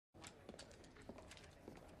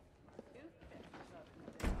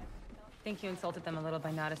think you insulted them a little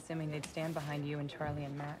by not assuming they'd stand behind you and Charlie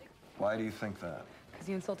and Mac. Why do you think that? Because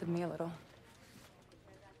you insulted me a little.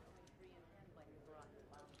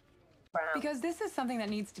 Because this is something that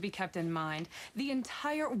needs to be kept in mind. The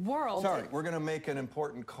entire world... Sorry, we're going to make an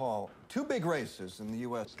important call. 2 big races in the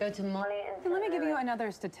U.S. Go to Molly and... Let me give you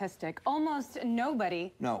another statistic. Almost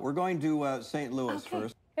nobody... No, we're going to St. Louis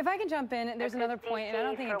first. If I can jump in, there's another point, and I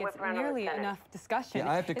don't think it gets nearly enough discussion.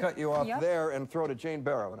 Yeah, I have to cut you off there and throw to Jane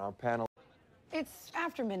Barrow in our panel. It's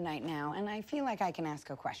after midnight now, and I feel like I can ask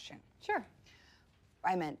a question. Sure.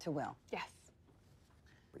 I meant to Will. Yes.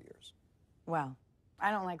 For years. Well,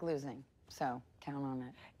 I don't like losing, so count on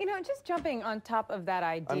it. You know, just jumping on top of that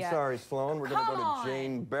idea... I'm sorry, Sloan. We're going to go to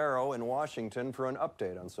Jane Barrow in Washington for an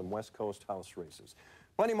update on some West Coast House races.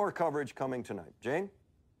 Plenty more coverage coming tonight. Jane?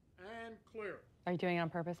 And clear. Are you doing it on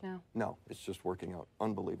purpose now? No, it's just working out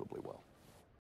unbelievably well.